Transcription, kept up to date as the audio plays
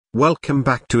Welcome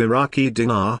back to Iraqi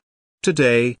Dinar.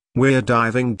 Today, we're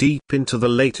diving deep into the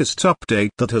latest update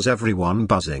that has everyone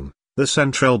buzzing. The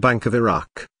Central Bank of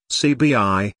Iraq,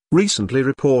 CBI, recently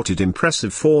reported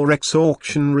impressive Forex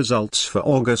auction results for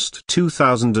August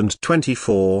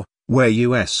 2024, where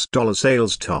US dollar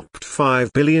sales topped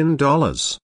 $5 billion.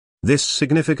 This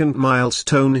significant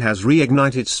milestone has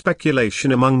reignited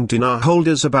speculation among dinar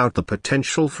holders about the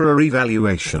potential for a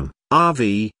revaluation,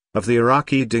 RV, of the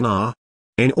Iraqi dinar.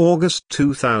 In August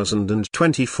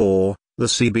 2024, the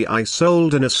CBI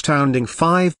sold an astounding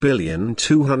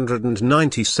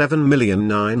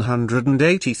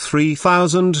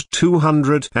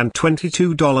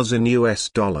 $5,297,983,222 in US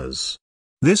dollars.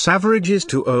 This averages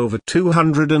to over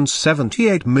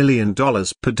 $278 million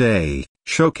per day,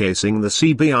 showcasing the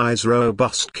CBI's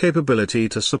robust capability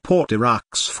to support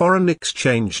Iraq's foreign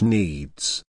exchange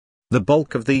needs. The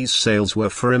bulk of these sales were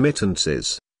for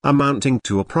remittances, amounting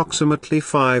to approximately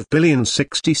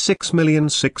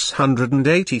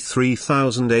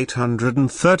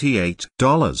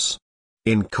 $5,066,683,838.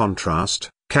 In contrast,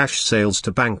 cash sales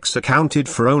to banks accounted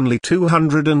for only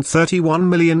 $231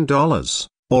 million,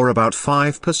 or about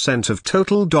 5% of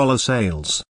total dollar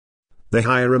sales. The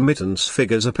higher remittance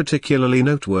figures are particularly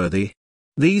noteworthy.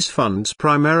 These funds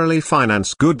primarily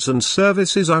finance goods and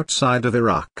services outside of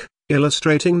Iraq,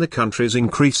 illustrating the country's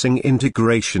increasing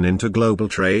integration into global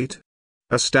trade.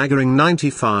 A staggering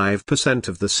 95%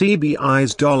 of the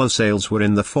CBI's dollar sales were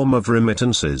in the form of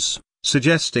remittances,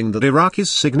 suggesting that Iraq is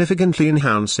significantly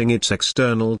enhancing its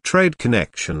external trade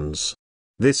connections.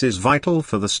 This is vital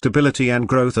for the stability and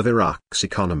growth of Iraq's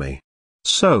economy.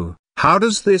 So, how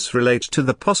does this relate to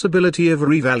the possibility of a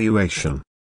revaluation?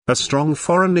 A strong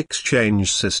foreign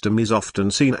exchange system is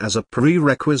often seen as a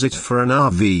prerequisite for an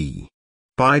RV.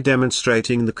 By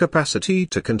demonstrating the capacity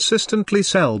to consistently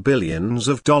sell billions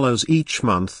of dollars each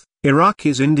month, Iraq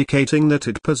is indicating that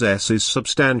it possesses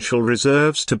substantial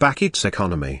reserves to back its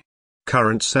economy.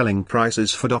 Current selling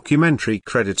prices for documentary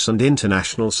credits and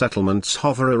international settlements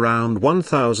hover around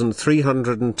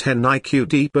 1,310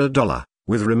 IQD per dollar,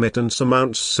 with remittance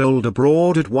amounts sold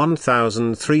abroad at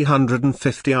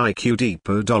 1,350 IQD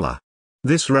per dollar.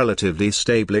 This relatively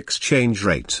stable exchange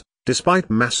rate,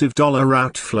 despite massive dollar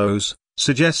outflows,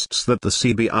 suggests that the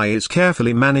CBI is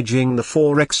carefully managing the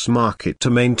Forex market to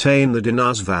maintain the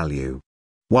dinar's value.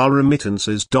 While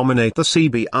remittances dominate the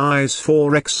CBI's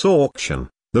Forex auction,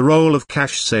 the role of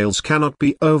cash sales cannot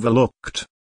be overlooked.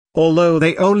 Although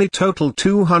they only totaled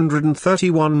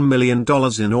 $231 million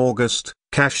in August,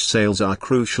 cash sales are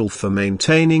crucial for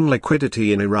maintaining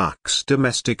liquidity in Iraq's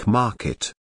domestic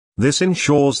market. This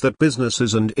ensures that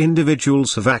businesses and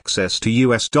individuals have access to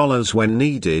US dollars when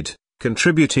needed,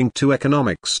 contributing to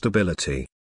economic stability.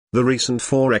 The recent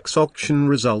Forex auction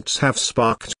results have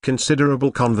sparked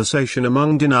considerable conversation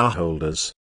among dinar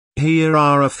holders. Here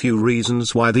are a few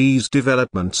reasons why these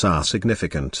developments are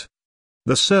significant.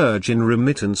 The surge in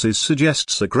remittances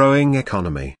suggests a growing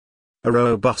economy. A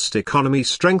robust economy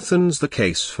strengthens the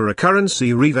case for a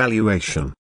currency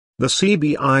revaluation. The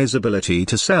CBI's ability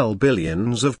to sell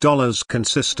billions of dollars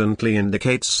consistently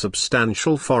indicates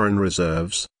substantial foreign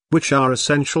reserves, which are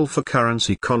essential for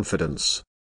currency confidence.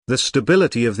 The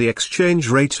stability of the exchange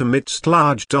rate amidst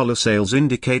large dollar sales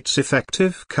indicates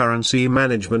effective currency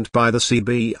management by the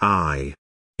CBI.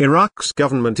 Iraq's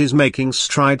government is making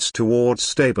strides towards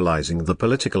stabilizing the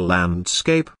political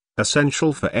landscape,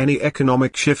 essential for any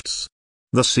economic shifts.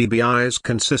 The CBI's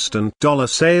consistent dollar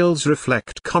sales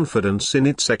reflect confidence in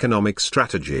its economic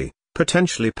strategy,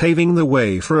 potentially paving the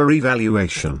way for a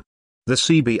revaluation. The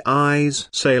CBI's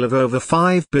sale of over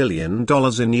 $5 billion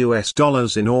in US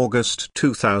dollars in August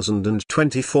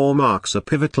 2024 marks a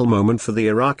pivotal moment for the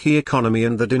Iraqi economy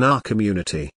and the dinar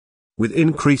community. With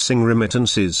increasing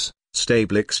remittances,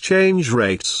 stable exchange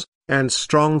rates, and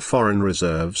strong foreign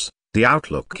reserves, the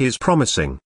outlook is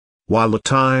promising. While the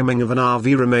timing of an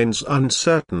RV remains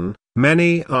uncertain,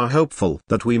 many are hopeful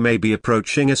that we may be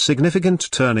approaching a significant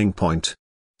turning point.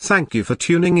 Thank you for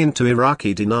tuning into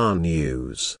Iraqi Dinar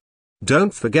News.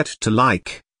 Don't forget to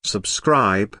like,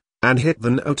 subscribe, and hit the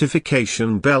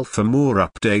notification bell for more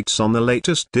updates on the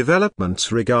latest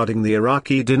developments regarding the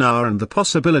Iraqi dinar and the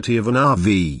possibility of an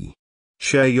RV.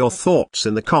 Share your thoughts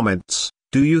in the comments.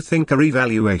 Do you think a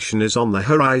revaluation is on the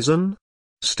horizon?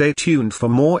 Stay tuned for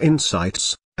more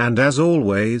insights, and as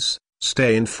always,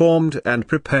 stay informed and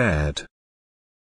prepared.